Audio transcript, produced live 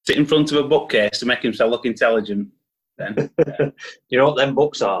sit in front of a bookcase to make himself look intelligent. Then You know what them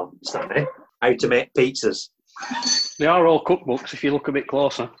books are, Stanley? How to make pizzas. They are all cookbooks if you look a bit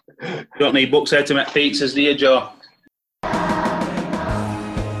closer. you don't need books how to make pizzas, do you, Joe?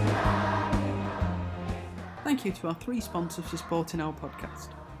 Thank you to our 3 sponsors for supporting our podcast.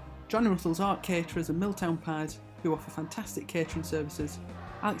 John Russell's Art Caterers and Milltown Pies, who offer fantastic catering services,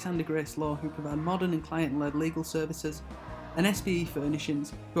 Alexander Grace Law, who provide modern and client-led legal services, and SBE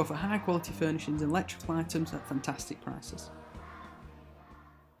Furnishings, who offer high-quality furnishings and electrical items at fantastic prices.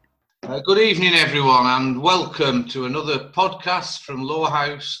 Good evening, everyone, and welcome to another podcast from Lower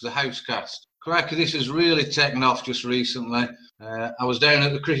House, the Housecast. Crikey, this has really taken off just recently. I was down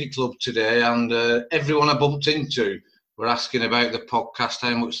at the cricket club today, and everyone I bumped into were asking about the podcast,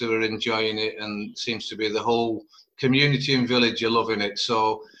 how much they were enjoying it, and it seems to be the whole community and village are loving it.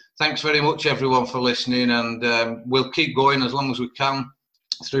 So thanks very much, everyone, for listening, and we'll keep going as long as we can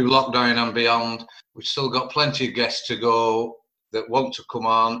through lockdown and beyond. We've still got plenty of guests to go that want to come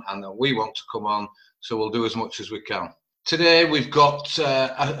on and that we want to come on, so we'll do as much as we can. Today we've got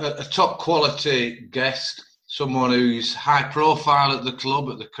a top quality guest, someone who's high profile at the club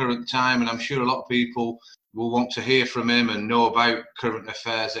at the current time, and I'm sure a lot of people will want to hear from him and know about current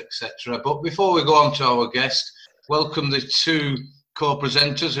affairs, etc. But before we go on to our guest, welcome the 2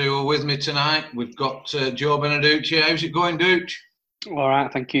 co-presenters who are with me tonight. We've got Joe Beneducci. How's it going, Dooch? All right,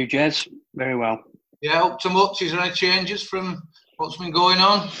 thank you, Jez. Very well. Yeah, up to much? Is there any changes from what's been going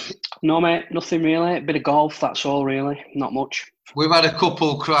on? No, mate, nothing really. A bit of golf, that's all really. Not much. We've had a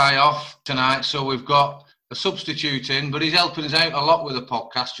couple cry off tonight, so we've got a substitute in, but he's helping us out a lot with the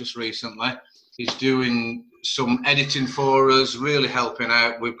podcast just recently. He's doing some editing for us, really helping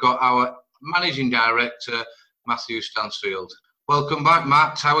out. We've got our managing director, Matthew Stansfield. Welcome back,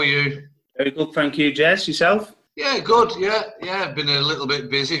 Matt. How are you? Very good, thank you, Jez. Yourself? Yeah, good. Yeah. Been a little bit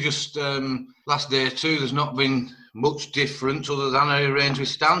busy. Just last day or two, there's not been much difference other than I arranged with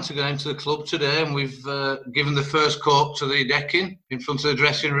Stan to go into the club today, and we've given the first coat to the decking in front of the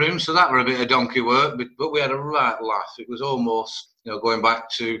dressing room. So that were a bit of donkey work, but we had a right laugh. It was almost, going back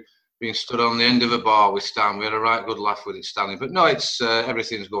to being stood on the end of a bar with Stan. We had a right good laugh with it, Stanley. But no, it's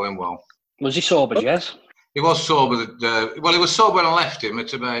everything's going well. Was he sober, Jez? He was sober. He was sober when I left him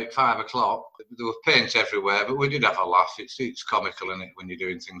at about 5 o'clock. There was paint everywhere, but we did have a laugh. It's comical, isn't it, when you're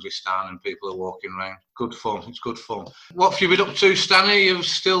doing things with Stan and people are walking around. Good fun. It's good fun. What have you been up to, Stanley? You're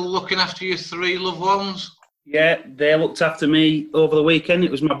still looking after your 3 loved ones? Yeah, they looked after me over the weekend.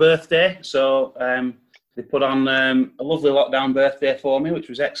 It was my birthday, so they put on a lovely lockdown birthday for me, which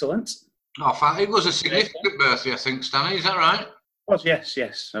was excellent. Oh, it was a significant birthday, I think, Stanley. Is that right? It was,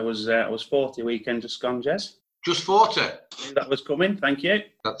 yes. I was 40 weekend just gone, Jez. Just 40? That was coming, thank you.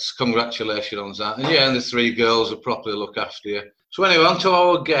 That's congratulations on that. And the 3 girls will properly look after you. So anyway, on to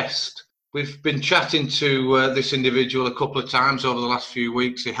our guest. We've been chatting to this individual a couple of times over the last few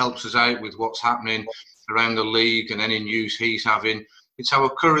weeks. He helps us out with what's happening around the league and any news he's having. It's our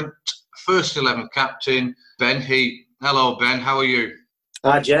current first 11 captain, Ben Heat. Hello, Ben. How are you?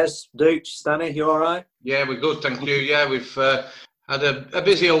 Hi, Jez, Dooch, Stanley, you all right? Yeah, we're good, thank you. Yeah, we've had a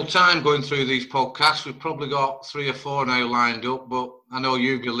busy old time going through these podcasts. We've probably got 3 or 4 now lined up, but I know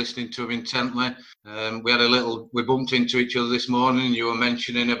you've been listening to them intently. We bumped into each other this morning, and you were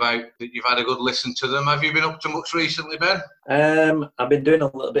mentioning about that you've had a good listen to them. Have you been up to much recently, Ben? I've been doing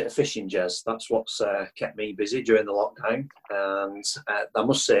a little bit of fishing, Jez. That's what's kept me busy during the lockdown, and I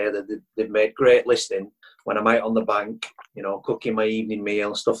must say that they've made great listening when I'm out on the bank, cooking my evening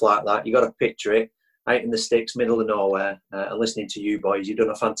meal, stuff like that. You got to picture it. Out in the sticks, middle of nowhere, and listening to you boys. You've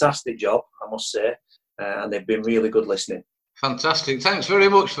done a fantastic job, I must say, and they've been really good listening. Fantastic. Thanks very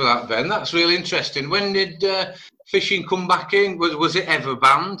much for that, Ben. That's really interesting. When did fishing come back in? Was it ever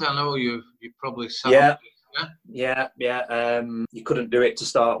banned? I know you probably said. Yeah. You couldn't do it to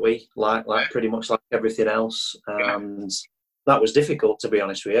start with, like pretty much like everything else, and that was difficult, to be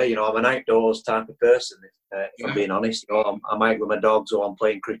honest with you. I'm an outdoors type of person, if I'm being honest. I'm out with my dogs, or I'm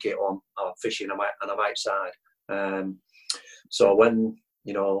playing cricket, or I'm fishing, and I'm outside. So when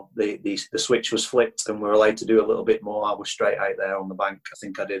the switch was flipped and we were allowed to do a little bit more, I was straight out there on the bank. I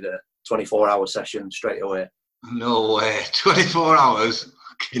think I did a 24-hour session straight away. No way, 24 hours?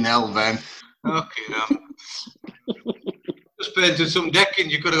 Fucking hell, Ben. Okay, no. Just painted some decking.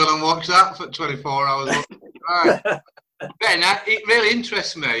 You could have gone and watched that for 24 hours. Right. Ben, it really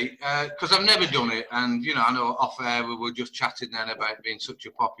interests me because I've never done it, and I know off air we were just chatting then about being such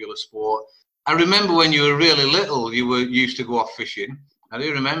a popular sport. I remember when you were really little, you used to go off fishing. I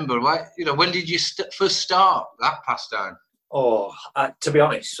do remember. When did you first start that pastime? Oh, to be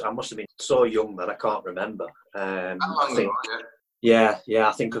honest, I must have been so young that I can't remember. How long ago? Yeah.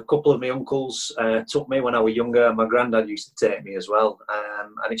 I think a couple of my uncles took me when I was younger. My granddad used to take me as well.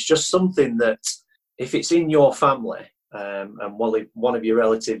 And it's just something that if it's in your family and one of your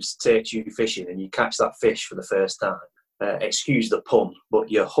relatives takes you fishing and you catch that fish for the first time, excuse the pun,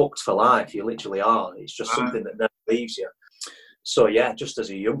 but you're hooked for life. You literally are. It's just something that never leaves you. So yeah, just as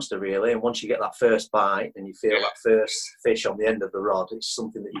a youngster really, and once you get that first bite and you feel that first fish on the end of the rod, it's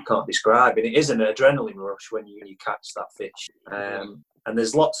something that you can't describe, and it is an adrenaline rush when you catch that fish. And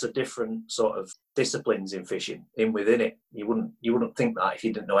there's lots of different sort of disciplines in fishing within it. You wouldn't think that if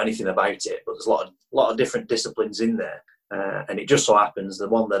you didn't know anything about it, but there's a lot of different disciplines in there. And it just so happens the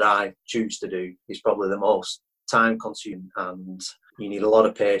one that I choose to do is probably the most time consuming, and you need a lot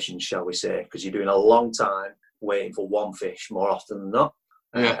of patience, shall we say, because you're doing a long time waiting for one fish more often than not.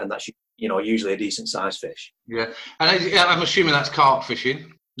 And that's usually a decent sized fish. Yeah, and I'm assuming that's carp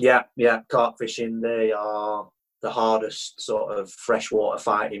fishing. Yeah, carp fishing. They are the hardest sort of freshwater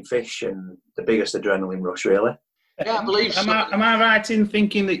fighting fish and the biggest adrenaline rush, really. Yeah, I believe so. Am I right in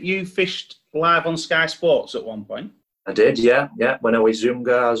thinking that you fished live on Sky Sports at one point? I did, yeah. When I was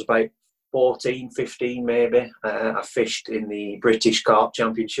younger, I was about 14, 15 maybe. I fished in the British Carp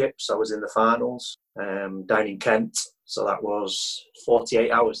Championships. I was in the finals down in Kent. So that was 48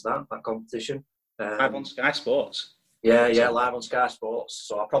 hours, that competition. Live on Sky Sports? Yeah, live on Sky Sports.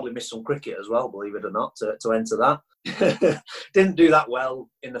 So I probably missed some cricket as well, believe it or not, to enter that. Didn't do that well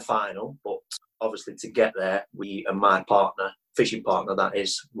in the final, but obviously to get there, we and my partner, fishing partner that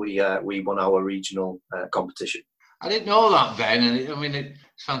is, we won our regional competition. I didn't know that, Ben, and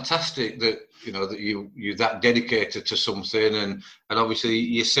it's fantastic that that you're that dedicated to something, and obviously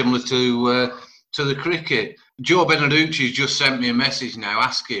you're similar to the cricket. Joe Beneducci's just sent me a message now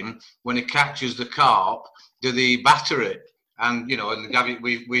asking when he catches the carp, do they batter it? And and have it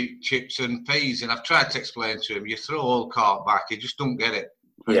with chips and peas. And I've tried to explain to him, you throw all carp back, you just don't get it.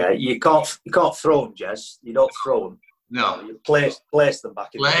 Yeah, you can't throw them, Jez. You don't throw them. No, you place them back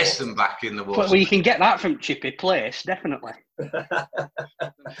in the water. Place them back in the water. Well, you can get that from Chippy. Place, definitely.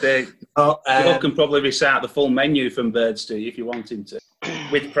 Joe can probably recite the full menu from Birds to you if you want him to,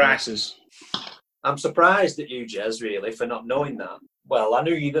 with prices. I'm surprised at you, Jez, really, for not knowing that. Well, I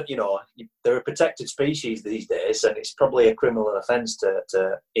knew they're a protected species these days, and it's probably a criminal offence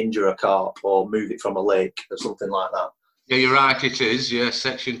to injure a carp or move it from a lake or something like that. Yeah, you're right, it is. Yeah,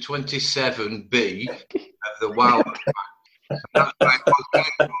 Section 27B of the Wild Act.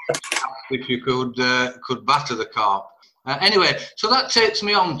 If you could batter the carp. Anyway, so that takes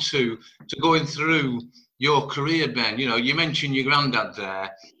me on to going through your career, Ben. You mentioned your granddad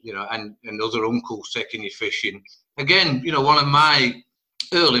there, and other uncles taking you fishing. Again, one of my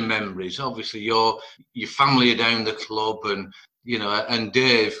early memories, obviously, your family are down the club, and and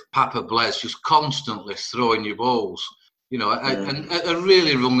Dave, Papa Bless, just constantly throwing you balls. And at a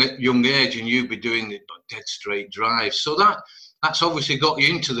really young age, and you'd be doing the dead straight drives. So that's obviously got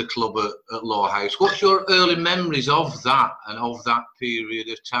you into the club at Law House. What's your early memories of that and of that period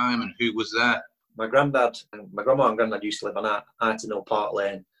of time, and who was there? My granddad, my grandma and granddad used to live on Ironhill Park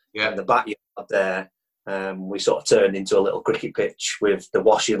Lane. Yeah. And the backyard there, we sort of turned into a little cricket pitch with the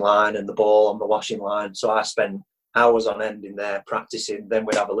washing line and the ball on the washing line. So I spent hours on end in there practicing. Then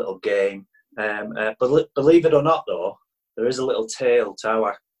we'd have a little game. But believe it or not, though, there is a little tale to how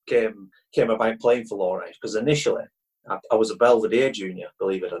I came about playing for Law House, because initially I was a Belvedere junior,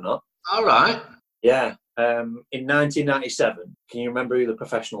 believe it or not. All right. Yeah. In 1997, can you remember who the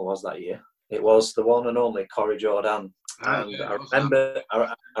professional was that year? It was the one and only Corey Jordan. And yeah,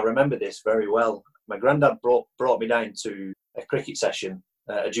 I remember this very well. My granddad brought me down to a cricket session,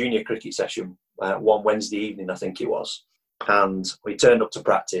 a junior cricket session, one Wednesday evening, I think it was. And we turned up to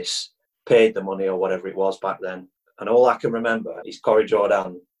practice, paid the money or whatever it was back then. And all I can remember is Corey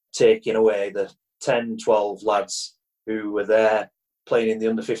Jordan taking away the 10, 12 lads who were there playing in the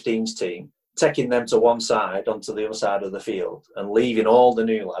under-15s team, taking them to one side onto the other side of the field and leaving all the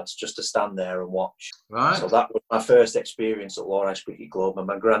new lads just to stand there and watch. Right. So that was my first experience at Law House Cricket Club. And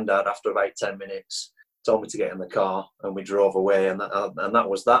my granddad, after about 10 minutes, told me to get in the car, and we drove away. And that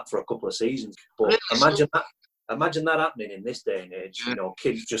was that for a couple of seasons. But imagine that happening in this day and age.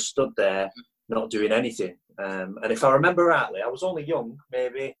 Kids just stood there not doing anything. And if I remember rightly, I was only young,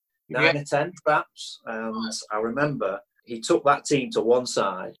 maybe 9 or 10 perhaps. And I remember he took that team to one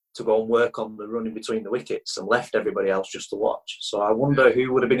side to go and work on the running between the wickets and left everybody else just to watch. So I wonder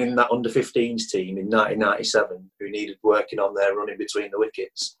who would have been in that under-15s team in 1997 who needed working on their running between the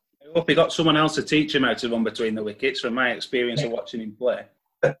wickets. I hope he got someone else to teach him how to run between the wickets, from my experience of watching him play.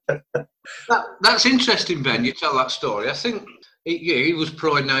 That's interesting, Ben. You tell that story. I think he was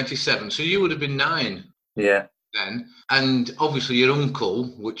pro in 97, so you would have been 9. Yeah. then, and obviously your uncle,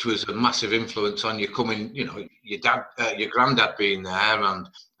 which was a massive influence on you coming. You know, your dad, your granddad being there, and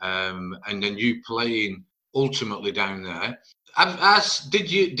then you playing ultimately down there.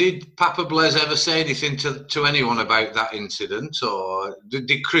 Did Papa Blaise ever say anything to anyone about that incident, or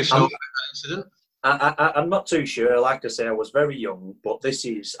did Chris know about that incident? I'm not too sure. Like I say, I was very young, but I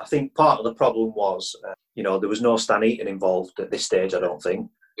think part of the problem was, there was no Stan Eaton involved at this stage. I don't think.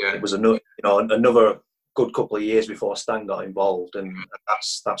 Yeah. It was another good couple of years before Stan got involved, and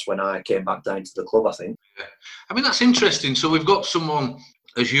that's when I came back down to the club, I think. Yeah. I mean, that's interesting. So we've got someone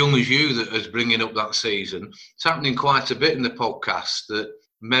as young as you that is bringing up that season. It's happening quite a bit in the podcast that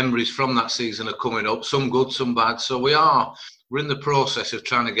memories from that season are coming up, some good, some bad. So we're in the process of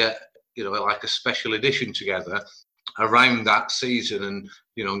trying to get, like a special edition together around that season, and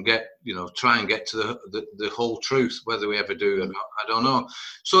try and get to the whole truth. Whether we ever do or not, I don't know.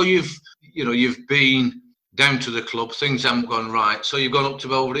 So you've been down to the club, things haven't gone right, so you've gone up to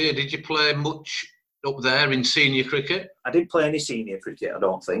Belvedere. Did you play much up there in senior cricket? I didn't play any senior cricket, I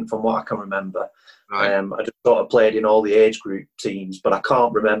don't think, from what I can remember. Right. I just sort of played in all the age group teams, but I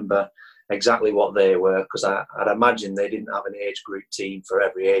can't remember exactly what they were, because I'd imagine they didn't have an age group team for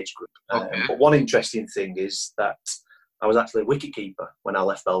every age group. Okay. But one interesting thing is that I was actually a wicketkeeper when I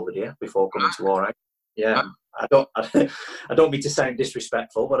left Belvedere before coming to Lower. Yeah, I don't mean to sound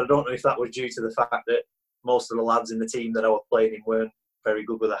disrespectful, but I don't know if that was due to the fact that most of the lads in the team that I was playing in weren't very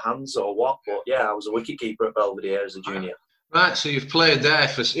good with their hands or what. But yeah, I was a wicketkeeper at Belvedere as a junior. Right, so you've played there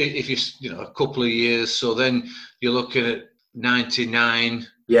for a couple of years. So then you're looking at 99.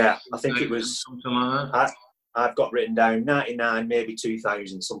 Yeah, I think it was something like that. I've got written down 99, maybe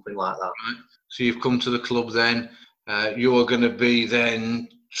 2000, something like that. Right. So you've come to the club then. You're going to be then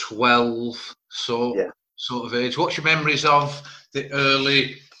 12, sort of age. What's your memories of the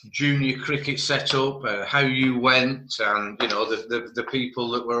early junior cricket setup? How you went, and the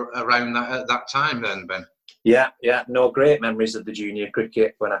people that were around that at that time then, Ben? Yeah, no, great memories of the junior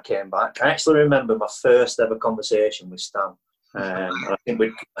cricket when I came back. I actually remember my first ever conversation with Stan. And I think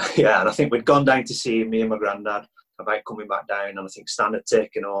we'd gone down to see me and my granddad about coming back down, and I think Stan had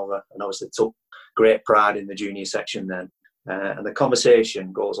taken over and obviously took great pride in the junior section then. And the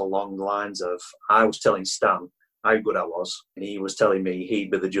conversation goes along the lines of, I was telling Stan how good I was, and he was telling me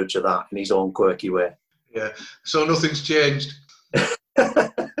he'd be the judge of that in his own quirky way. Yeah, so nothing's changed.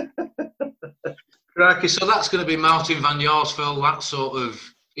 Crikey, so that's going to be Martin van Jaarsveld, that sort of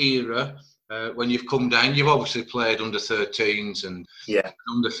era. When you've come down, you've obviously played under 13s and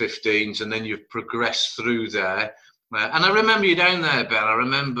under 15s, and then you've progressed through there. And I remember you down there, Ben. I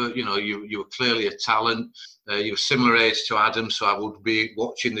remember, you were clearly a talent. You were similar age to Adam, so I would be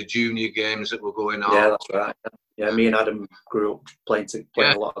watching the junior games that were going on. Yeah, that's right. Yeah, me and Adam grew up playing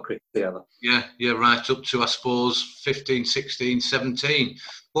a lot of cricket together. Yeah, right up to, I suppose, 15, 16, 17.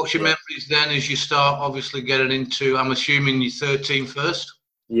 What's your memories then as you start obviously getting into, I'm assuming, your 13 first?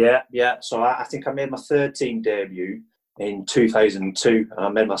 Yeah. So I think I made my third team debut in 2002, and I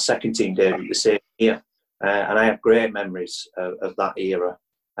made my second team debut the same year. And I have great memories of that era.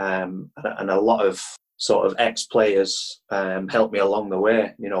 And a lot of sort of ex-players helped me along the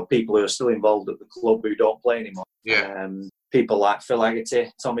way. People who are still involved at the club who don't play anymore. Yeah. People like Phil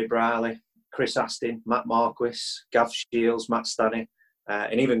Haggerty, Tommy Briley, Chris Astin, Matt Marquis, Gav Shields, Matt Stanny,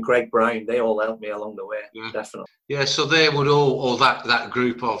 and even Greg Brown. They all helped me along the way, definitely. Yeah, so they would all that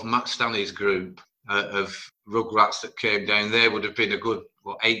group of Matt Stanley's group of Rugrats that came down, they would have been a good,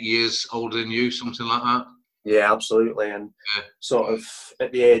 8 years older than you, something like that? Yeah, absolutely. And sort of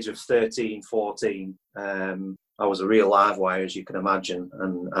at the age of 13, 14, I was a real live wire, as you can imagine,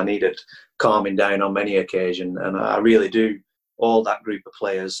 and I needed calming down on many occasions. And I really do owe that group of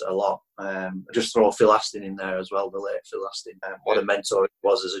players a lot. I just throw Phil Astin in there as well, the late Phil Astin. What a mentor he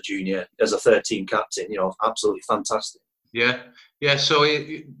was as a junior, as a 13 captain, absolutely fantastic. Yeah. So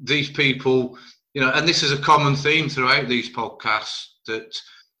these people, and this is a common theme throughout these podcasts, that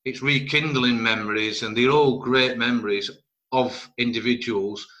it's rekindling memories, and they're all great memories of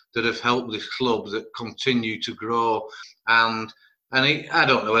individuals that have helped this club that continue to grow. And I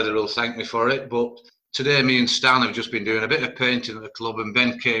don't know whether he'll thank me for it, but today me and Stan have just been doing a bit of painting at the club, and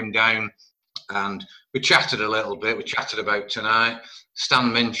Ben came down and we chatted a little bit. We chatted about tonight.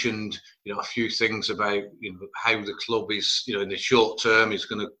 Stan mentioned, a few things about, how the club is, in the short term is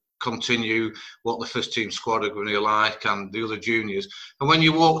going to continue, what the first team squad are going to be like, and the other juniors. And when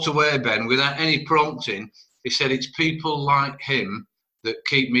you walked away, Ben, without any prompting, he said, it's people like him that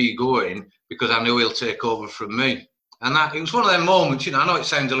keep me going, because I know he'll take over from me. And that, it was one of them moments, I know it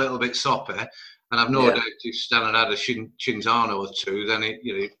sounds a little bit soppy. And I've no doubt if Stan had had a Chinzano or two, then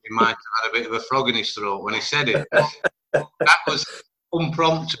he might have had a bit of a frog in his throat when he said it. That was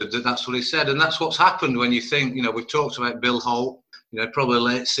unprompted. That's what he said, and that's what's happened when you think. We've talked about Bill Holt. Probably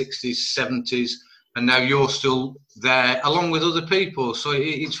late 60s, 70s, and now you're still there along with other people. So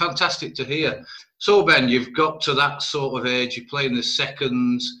it's fantastic to hear. So Ben, you've got to that sort of age. You're playing the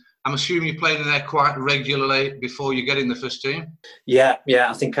seconds. I'm assuming you're playing in there quite regularly before you get in the first team? Yeah.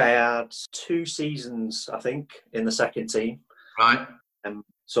 I think I had 2 seasons, in the second team. Right.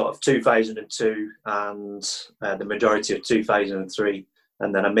 Sort of 2002 and the majority of 2003.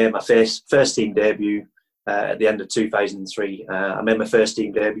 And then I made my first team debut at the end of 2003. I made my first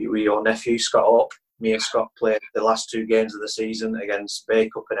team debut with your nephew, Scott Hope. Me and Scott played the last 2 games of the season against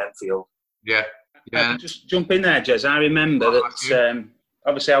Bacup and Enfield. Yeah. Just jump in there, Jez. I remember that...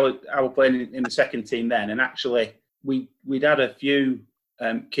 obviously, I was playing in the second team then, and actually, we'd had a few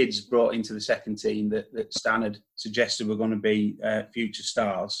kids brought into the second team that Stan had suggested were going to be future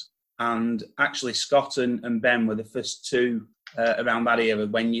stars. And actually, Scott and Ben were the first 2 around that era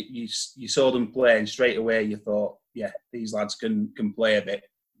when you saw them play, and straight away you thought, yeah, these lads can play a bit.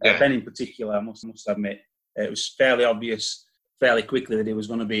 Ben in particular, I must admit, it was fairly obvious fairly quickly that he was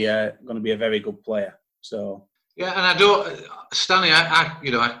going to be a very good player. So. Yeah, and I don't, Stanley. I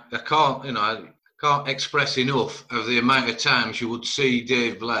can't express enough of the amount of times you would see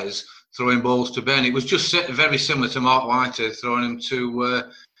Dave Blaise throwing balls to Ben. It was just very similar to Mark Whitehead throwing them to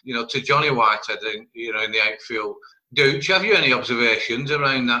Johnny Whitehead in the outfield. Dooch, have you any observations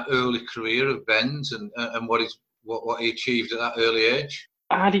around that early career of Ben's and what he achieved at that early age?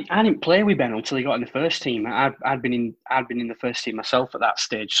 I didn't play with Ben until he got in the first team. I'd been in the first team myself at that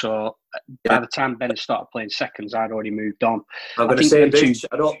stage. So by the time Ben started playing seconds, I'd already moved on. I'm going to say, Dooch,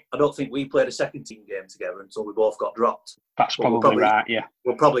 I don't think we played a second team game together until we both got dropped. That's probably right. Yeah,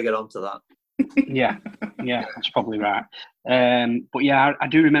 we'll probably get onto that. yeah, that's probably right. But yeah, I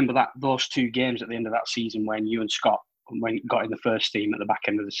do remember those 2 games at the end of that season when you and Scott got in the first team at the back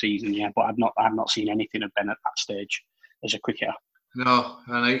end of the season. Yeah, but I've not seen anything of Ben at that stage as a cricketer. No,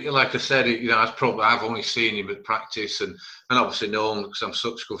 and like I said, I've only seen him at practice and obviously know him because I'm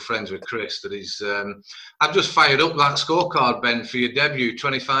such good friends with Chris that he's. I've just fired up that scorecard, Ben, for your debut,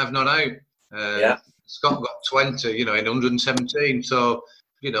 25 not out. Scott got 20, in 117. So,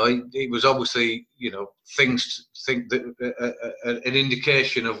 it was obviously, things think that an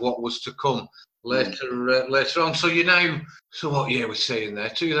indication of what was to come later on. So what year we're saying there?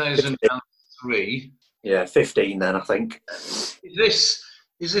 2003. Yeah, 15 then, I think. Is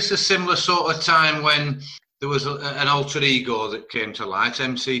this a similar sort of time when there was an alter ego that came to light,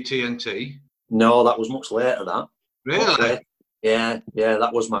 MCTNT? No, that was much later, that. Really? Yeah,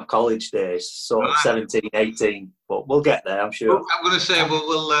 that was my college days, sort of 17, 18. But we'll get there, I'm sure. Well, I'm going to say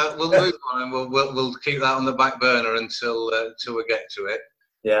we'll move on and we'll keep that on the back burner until we get to it.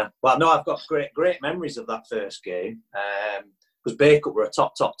 Yeah, well, no, I've got great memories of that first game. Because Bacup were a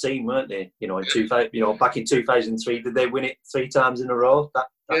top team, weren't they? Back in 2003, did they win it 3 times in a row?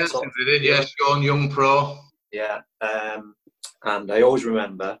 They did. Yeah, Sean Young pro. Yeah, and I always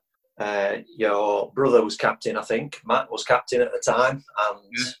remember your brother was captain. I think Matt was captain at the time,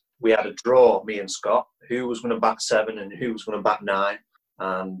 and we had a draw, me and Scott, who was going to bat 7 and who was going to bat 9.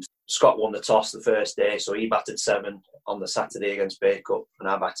 And Scott won the toss the first day, so he batted 7 on the Saturday against Bacup, and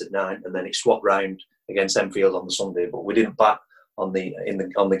I batted 9, and then it swapped round against Enfield on the Sunday, but we didn't bat on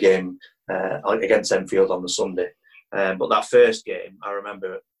the game against Enfield on the Sunday. But that first game, I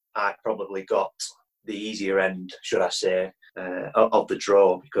remember I probably got the easier end, should I say, of the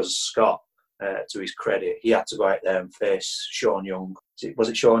draw, because Scott, to his credit, he had to go out there and face Sean Young. Was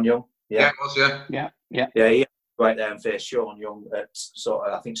it Sean Young? Yeah, it was, Yeah, he had to go out there and face Sean Young at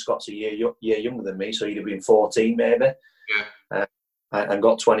I think Scott's a year younger than me, so he'd have been 14 maybe. Yeah. And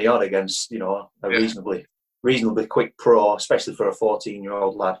got 20 odd against, a reasonably quick pro, especially for a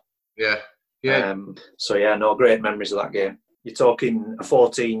 14-year-old lad. Yeah. Great memories of that game. You're talking a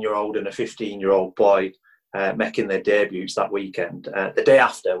 14-year-old and a 15-year-old boy making their debuts that weekend. The day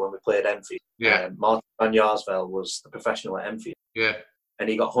after, when we played Enfield, Martin van Jaarsveld was the professional at Enfield. Yeah. And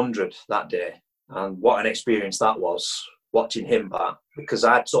he got 100 that day. And what an experience that was, watching him bat, because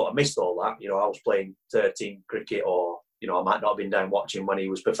I'd sort of missed all that. I was playing 13 cricket, or, I might not have been down watching when he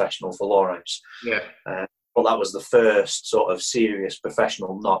was professional for Lawrence. Yeah. But that was the first sort of serious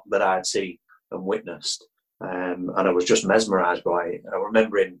professional knock that I had seen and witnessed. And I was just mesmerised by it. I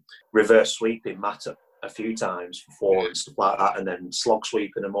remember him reverse sweeping Matt a few times before and stuff like that, and then slog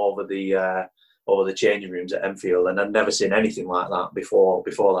sweeping him over the changing rooms at Enfield. And I'd never seen anything like that before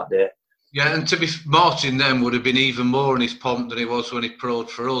that day. Yeah, and to be Martin then would have been even more in his pomp than he was when he proed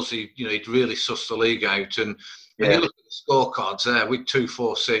for us. He'd really sussed the league out, and you look at the scorecards there with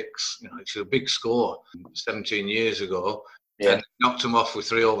 246. It's a big score 17 years ago. Yeah. And knocked him off with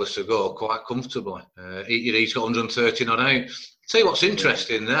 3 overs to go quite comfortably. He's got 130 not out. Tell you what's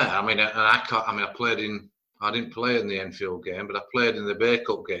interesting there. I mean, I didn't play in the Enfield game, but I played in the Bay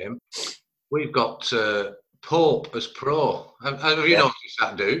Cup game. We've got Pope as pro. Have you noticed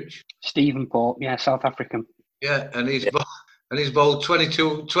that, dude? Stephen Pope, yeah, South African. Yeah, and he's bowled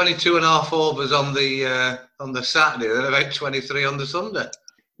 22 and a half overs on the Saturday, and about 23 on the Sunday.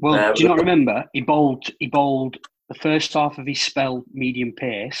 Well, do you not remember? He bowled the first half of his spell medium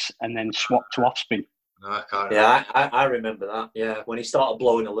pace, and then swapped to off spin. No, I can't. Yeah, I remember that. Yeah, when he started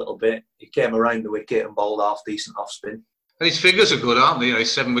blowing a little bit, he came around the wicket and bowled half decent off spin. And his figures are good, aren't they?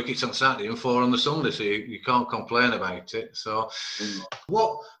 He's 7 wickets on Saturday and 4 on the Sunday, so you can't complain about it. So,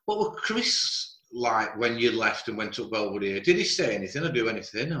 what were Chris like when you left and went up Belvedere? Did he say anything or do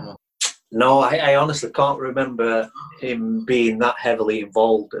anything? Or? No, I honestly can't remember him being that heavily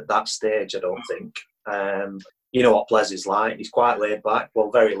involved at that stage, I don't think. You know what Ples is like. He's quite laid back,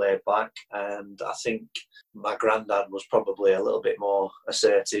 very laid back. And I think my granddad was probably a little bit more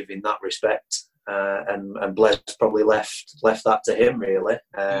assertive in that respect. And Blaise probably left that to him, really.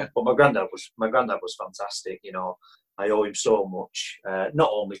 But my granddad was fantastic. I owe him so much. Not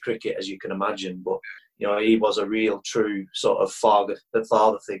only cricket, as you can imagine, but he was a real, true sort of father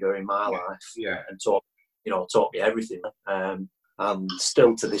figure in my life. Yeah. And taught me everything. And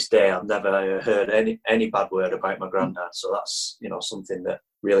still to this day, I've never heard any bad word about my granddad. So that's something that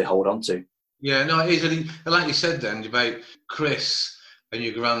really hold on to. Yeah, no, it is. And like you said then about Chris and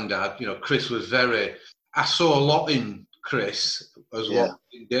your granddad, Chris was I saw a lot in Chris as well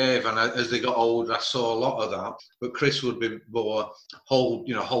in Dave, and as they got older I saw a lot of that, but Chris would be more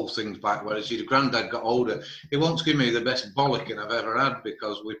hold things back, whereas your granddad got older. He once gave me the best bollocking I've ever had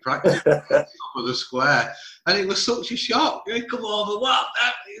because we practiced on top of the square, and it was such a shock. He'd come over,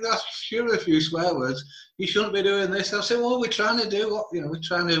 that's sure a few swear words, you shouldn't be doing this. I said, well, we're trying to do we're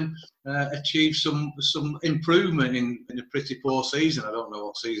trying to achieve some improvement in a pretty poor season. I don't know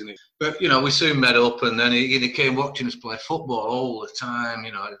what season it is. But, we soon met up, and then he came watching us play football all the time.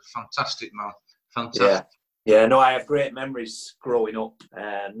 Fantastic man. Fantastic. Yeah, no, I have great memories growing up,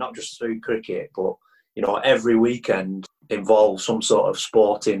 not just through cricket, but, every weekend involved some sort of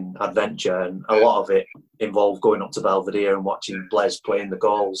sporting adventure, and a lot of it involved going up to Belvedere and watching Blaise playing the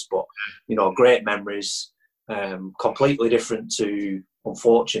goals. But, great memories, completely different to,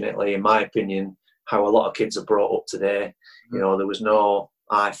 unfortunately, in my opinion, how a lot of kids are brought up today. There was no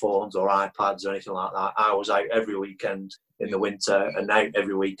iPhones or iPads or anything like that. I was out every weekend in the winter and out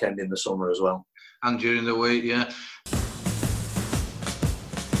every weekend in the summer as well. And during the week, yeah.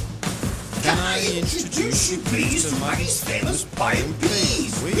 Can I introduce you please to Maggie's famous Bayern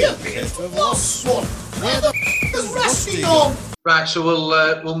Bees? We're based with Lost Swan. Where the is Rusty on? Right, so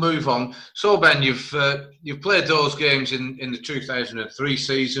we'll move on. So Ben, you've played those games in the 2003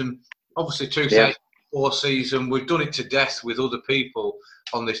 season, obviously 2004 season. We've done it to death with other people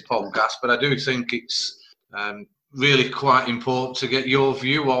on this podcast, but I do think it's really quite important to get your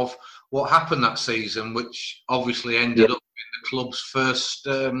view of what happened that season, which obviously ended up in the club's first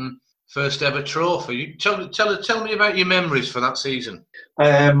ever trophy. Tell me about your memories for that season.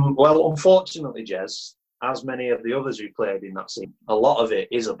 Well, unfortunately, Jez, as many of the others who played in that season, a lot of it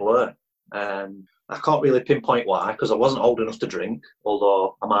is a blur. I can't really pinpoint why, because I wasn't old enough to drink,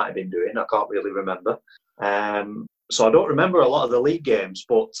 although I might have been doing. I can't really remember. So I don't remember a lot of the league games,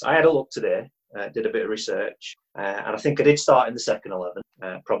 but I had a look today, did a bit of research, and I think I did start in the second 11,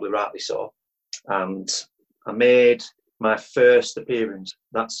 probably rightly so. And I made my first appearance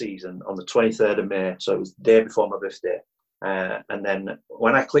that season on the 23rd of May, so it was the day before my birthday. And then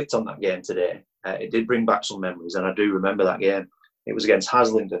when I clicked on that game today, it did bring back some memories, and I do remember that game. It was against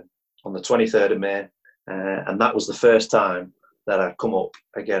Haslingden on the 23rd of May, and that was the first time that I'd come up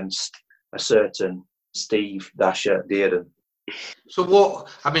against a certain Steve Dasher Dearden. So what?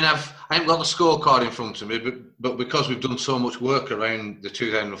 I mean, I haven't got the scorecard in front of me, but because we've done so much work around the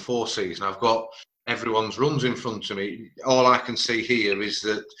 2004 season, I've got everyone's runs in front of me. All I can see here is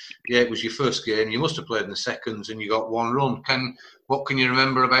that it was your first game. You must have played in the seconds, and you got one run. What can you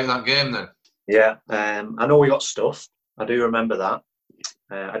remember about that game then? Yeah, I know we got stuffed. I do remember that.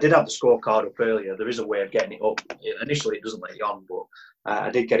 I did have the scorecard up earlier. There is a way of getting it up. Initially, it doesn't let you on, but I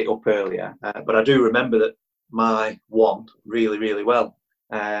did get it up earlier. But I do remember that my won really, really well.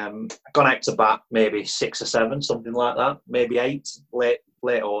 Gone out to bat maybe 6 or 7, something like that. Maybe 8, late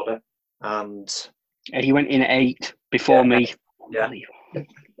order. And he went in at 8 before me. Yeah.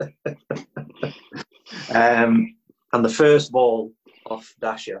 And the first ball off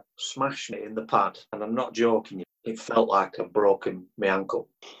Dasher smashed me in the pad, and I'm not joking you. It felt like I'd broken my ankle.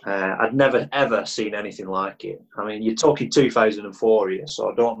 I'd never, ever seen anything like it. I mean, you're talking 2004 here,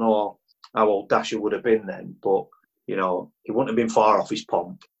 so I don't know how old Dasher would have been then, but, you know, he wouldn't have been far off his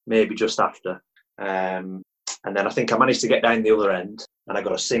pomp, maybe just after. And then I think I managed to get down the other end, and I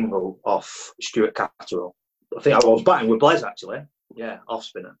got a single off Stuart Catterall. I think I was batting with Blaise, actually. Yeah, off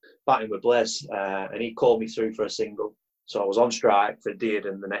spinner. Batting with Blaise, and he called me through for a single. So I was on strike for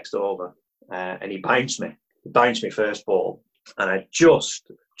Dearden the next over, and he bounced me. He bounced me first ball, and I just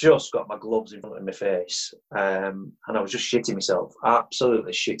got my gloves in front of my face, and I was just shitting myself,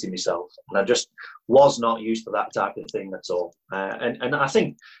 absolutely shitting myself. And I just was not used to that type of thing at all. And I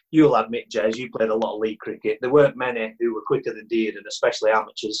think you'll admit, Jez, you played a lot of league cricket. There weren't many who were quicker than Dearden, especially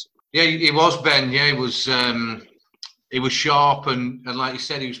amateurs. Yeah, he was, Ben. Yeah, he was sharp, and like you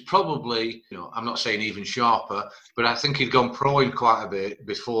said, he was probably, you know, I'm not saying even sharper, but I think he'd gone pro in quite a bit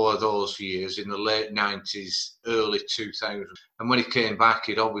before those years in the late 90s, early 2000s. And when he came back,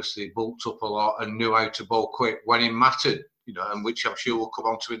 he'd obviously bulked up a lot and knew how to bowl quick when it mattered, you know, and which I'm sure we'll come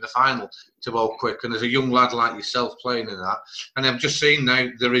on to in the final, to bowl quick. And as a young lad like yourself playing in that, and I've just seen now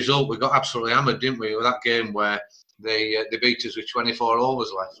the result, we got absolutely hammered, didn't we, with that game where they beat us with 24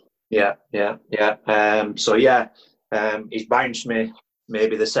 overs left. Yeah. He's bounced me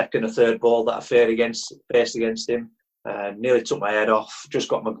maybe the second or third ball that I faced against him. Nearly took my head off, just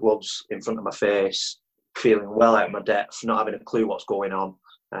got my gloves in front of my face, feeling well out of my depth, not having a clue what's going on.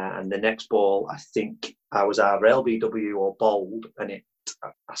 And the next ball, I think I was either LBW or bowled, and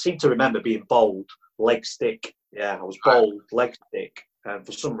I seem to remember being bowled, leg stick. Yeah, I was bowled, leg stick. And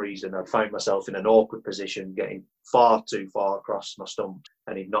for some reason, I found myself in an awkward position, getting far too far across my stump,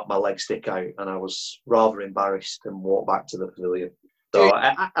 and he'd knocked my leg stick out, and I was rather embarrassed and walked back to the pavilion. So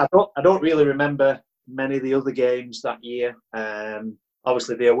I don't really remember many of the other games that year.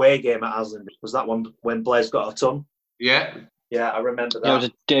 Obviously, the away game at Asland, was that one when Blaise got a ton? Yeah. Yeah, I remember that. Yeah, it was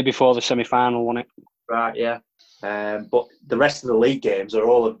a day before the semi-final, wasn't it? Right, yeah. But the rest of the league games are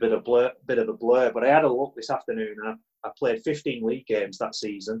all a bit of a blur. But I had a look this afternoon, and I played 15 league games that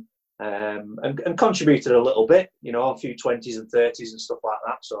season, and contributed a little bit, you know, a few 20s and 30s and stuff like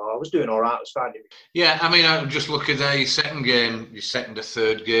that. So I was doing all right. I was finding. Yeah, I mean, I'm just looking there. Your second game, your second or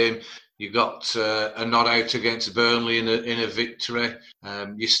third game, you got a nod out against Burnley in a victory.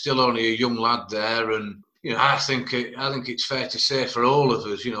 You're still only a young lad there, and you know, I think it's fair to say for all of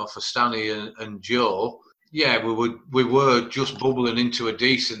us, you know, for Stanley and Joe, yeah, we were just bubbling into a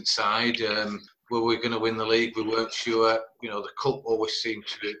decent side. Were we going to win the league? We weren't sure. You know, the cup always seemed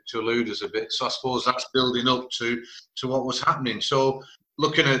to elude us a bit. So I suppose that's building up to what was happening. So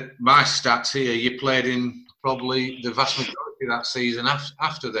looking at my stats here, you played in probably the vast majority of that season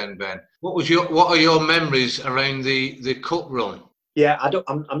after then, Ben. What are your memories around the cup run? Yeah,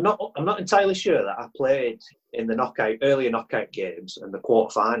 I'm not entirely sure that I played in the earlier knockout games and the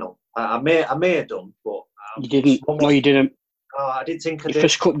quarter final. I may have done, but you didn't. No, you didn't. Oh, I did think I did. Your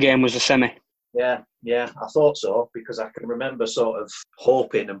first cup game was a semi. Yeah, I thought so, because I can remember sort of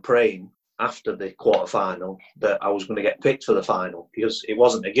hoping and praying after the quarter final that I was going to get picked for the final, because it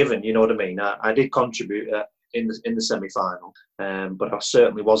wasn't a given. You know what I mean? I did contribute in the semi final, but I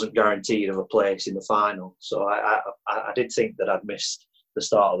certainly wasn't guaranteed of a place in the final. So I did think that I'd missed the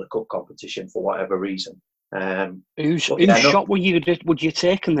start of the cup competition for whatever reason. Whose shot would you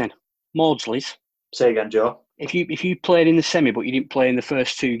taken then? Maudsley's. Say again, Joe. If you played in the semi but you didn't play in the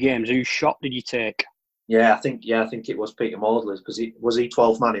first two games, whose shot did you take? I think it was Peter Maudsley's, because he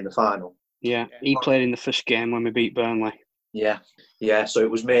 12th man in the final. Yeah, he played in the first game when we beat Burnley. Yeah. So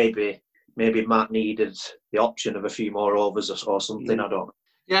it was maybe Matt needed the option of a few more overs or something. I don't know.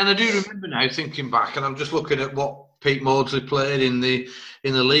 Yeah, and I do remember now thinking back, and I'm just looking at what Pete Maudsley played in the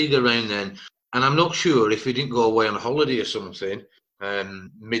league around then, and I'm not sure if he didn't go away on holiday or something.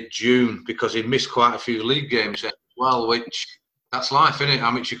 Mid-June, because he missed quite a few league games as well, which that's life, isn't it?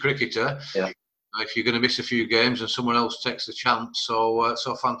 Amateur cricketer. Yeah. If you're going to miss a few games and someone else takes the chance, so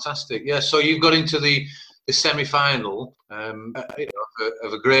fantastic. Yeah, so you've got into the semi-final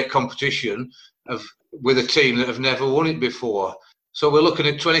of a great competition with a team that have never won it before. So we're looking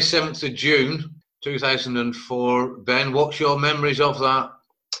at 27th of June 2004. Ben, what's your memories of that?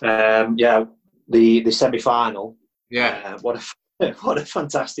 The semi-final. Yeah. What a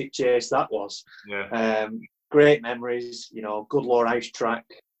fantastic chase that was. Yeah. Great memories, you know, good Lower House track,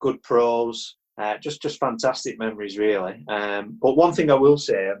 good pros, just fantastic memories, really. But one thing I will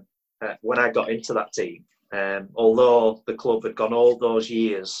say, when I got into that team, although the club had gone all those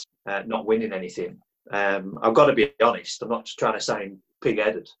years not winning anything, I've got to be honest, I'm not trying to sound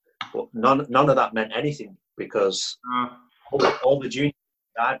pig-headed. But none of that meant anything because all the juniors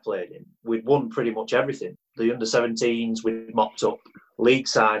I played in, we'd won pretty much everything. The under-17s, we'd mopped up. League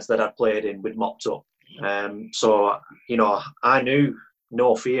sides that I played in, we'd mopped up. So, you know, I knew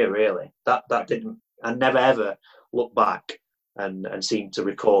no fear, really. That didn't... I never, ever looked back and seemed to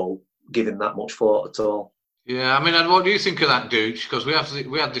recall giving that much thought at all. Yeah, I mean, and what do you think of that, Dooch? Because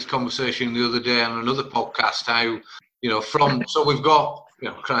we had this conversation the other day on another podcast, how, you know, so we've got, you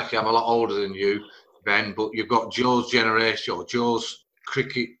know, crikey, I'm a lot older than you, Ben, but you've got Joe's generation, or Joe's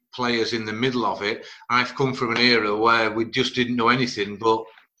cricket players in the middle of it. I've come from an era where we just didn't know anything but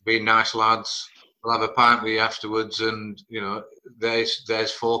being nice lads. We'll have a pint with you afterwards, and you know,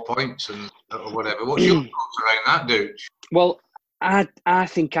 there's 4 points and or whatever. What's your thoughts around that, Dooch? Well, I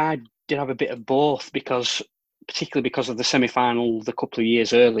think I did have a bit of both particularly because of the semi-final the couple of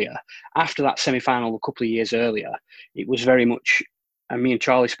years earlier. After that semi-final a couple of years earlier, it was very much, and me and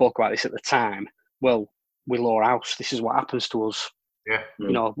Charlie spoke about this at the time. Well, we lower house. This is what happens to us. Yeah.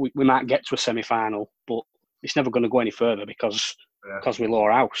 You know, we might get to a semi-final, but it's never going to go any further because we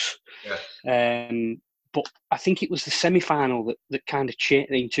lower house. Yeah. But I think it was the semi-final that kind of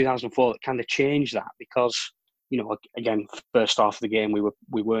changed in 2004 that kind of changed that because, you know, again, first half of the game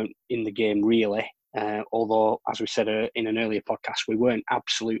we weren't in the game really. Although, as we said in an earlier podcast, we weren't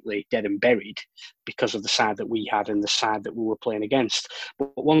absolutely dead and buried because of the side that we had and the side that we were playing against.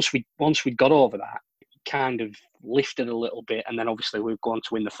 But once we got over that, it kind of lifted a little bit, and then obviously we've gone to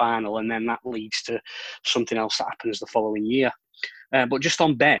win the final, and then that leads to something else that happens the following year. But just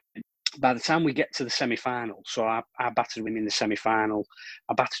on Ben, by the time we get to the semi-final, so I battered with him in the semi-final.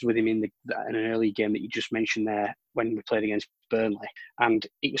 I battered with him in an early game that you just mentioned there when we played against Burnley, and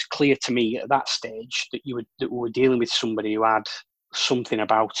it was clear to me at that stage that we were dealing with somebody who had something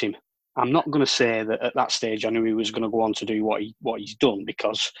about him. I'm not going to say that at that stage I knew he was going to go on to do what he's done,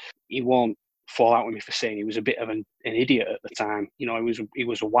 because he won't fall out with me for saying he was a bit of an idiot at the time. You know, he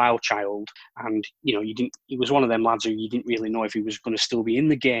was a wild child, and you know, he was one of them lads who you didn't really know if he was going to still be in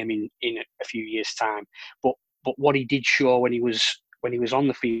the game in a few years' time. But what he did show when he was on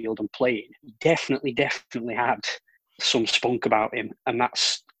the field and playing, he definitely had some spunk about him, and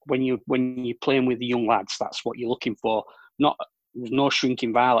that's when you're playing with the young lads, that's what you're looking for. There was no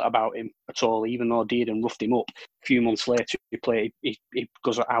shrinking violet about him at all, even though Dearden roughed him up. A few months later, he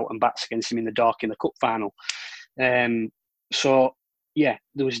goes out and bats against him in the dark in the cup final. So, yeah,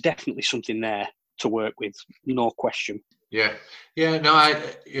 there was definitely something there to work with, no question. Yeah. No,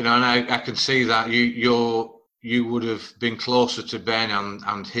 I can see that you would have been closer to Ben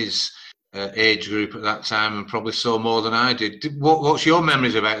and his age group at that time, and probably saw more than I did. What's your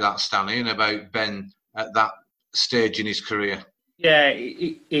memories about that, Stanley, and about Ben at that stage in his career? Yeah,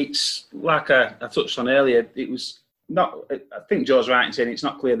 it's like I touched on earlier. It was not. I think Joe's right in saying it's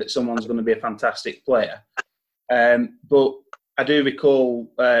not clear that someone's going to be a fantastic player, but I do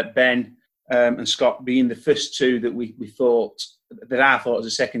recall Ben and Scott being the first two that I thought as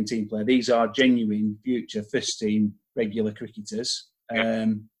a second team player. These are genuine future first team regular cricketers. Yeah.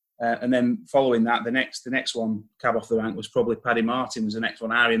 And then following that, the next one cab off the rank was probably Paddy Martin was the next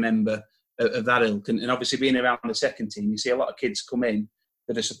one I remember of that ilk. And obviously being around the second team, you see a lot of kids come in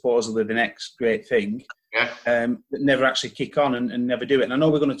that are supposedly the next great thing, that never actually kick on and never do it. And I know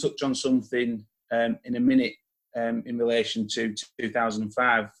we're going to touch on something in a minute in relation to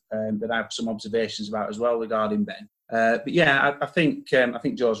 2005 that I have some observations about as well regarding Ben. But yeah, I think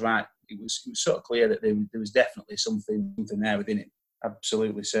Joe's right. It was sort of clear that there was definitely something there within him.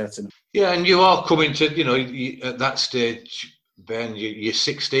 Absolutely certain. Yeah, and you are coming to, you know, at that stage, Ben, you're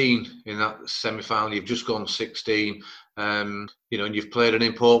 16 in that semi-final. You've just gone 16, you know, and you've played an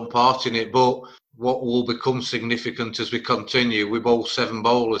important part in it. But what will become significant as we continue, we bowled 7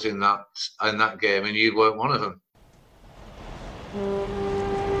 bowlers in that game, and you weren't one of them.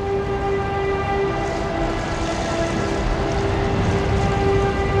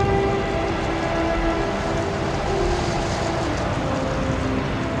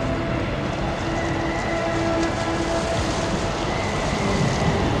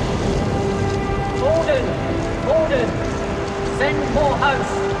 Gordon, send more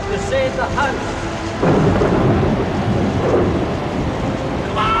house to save the house.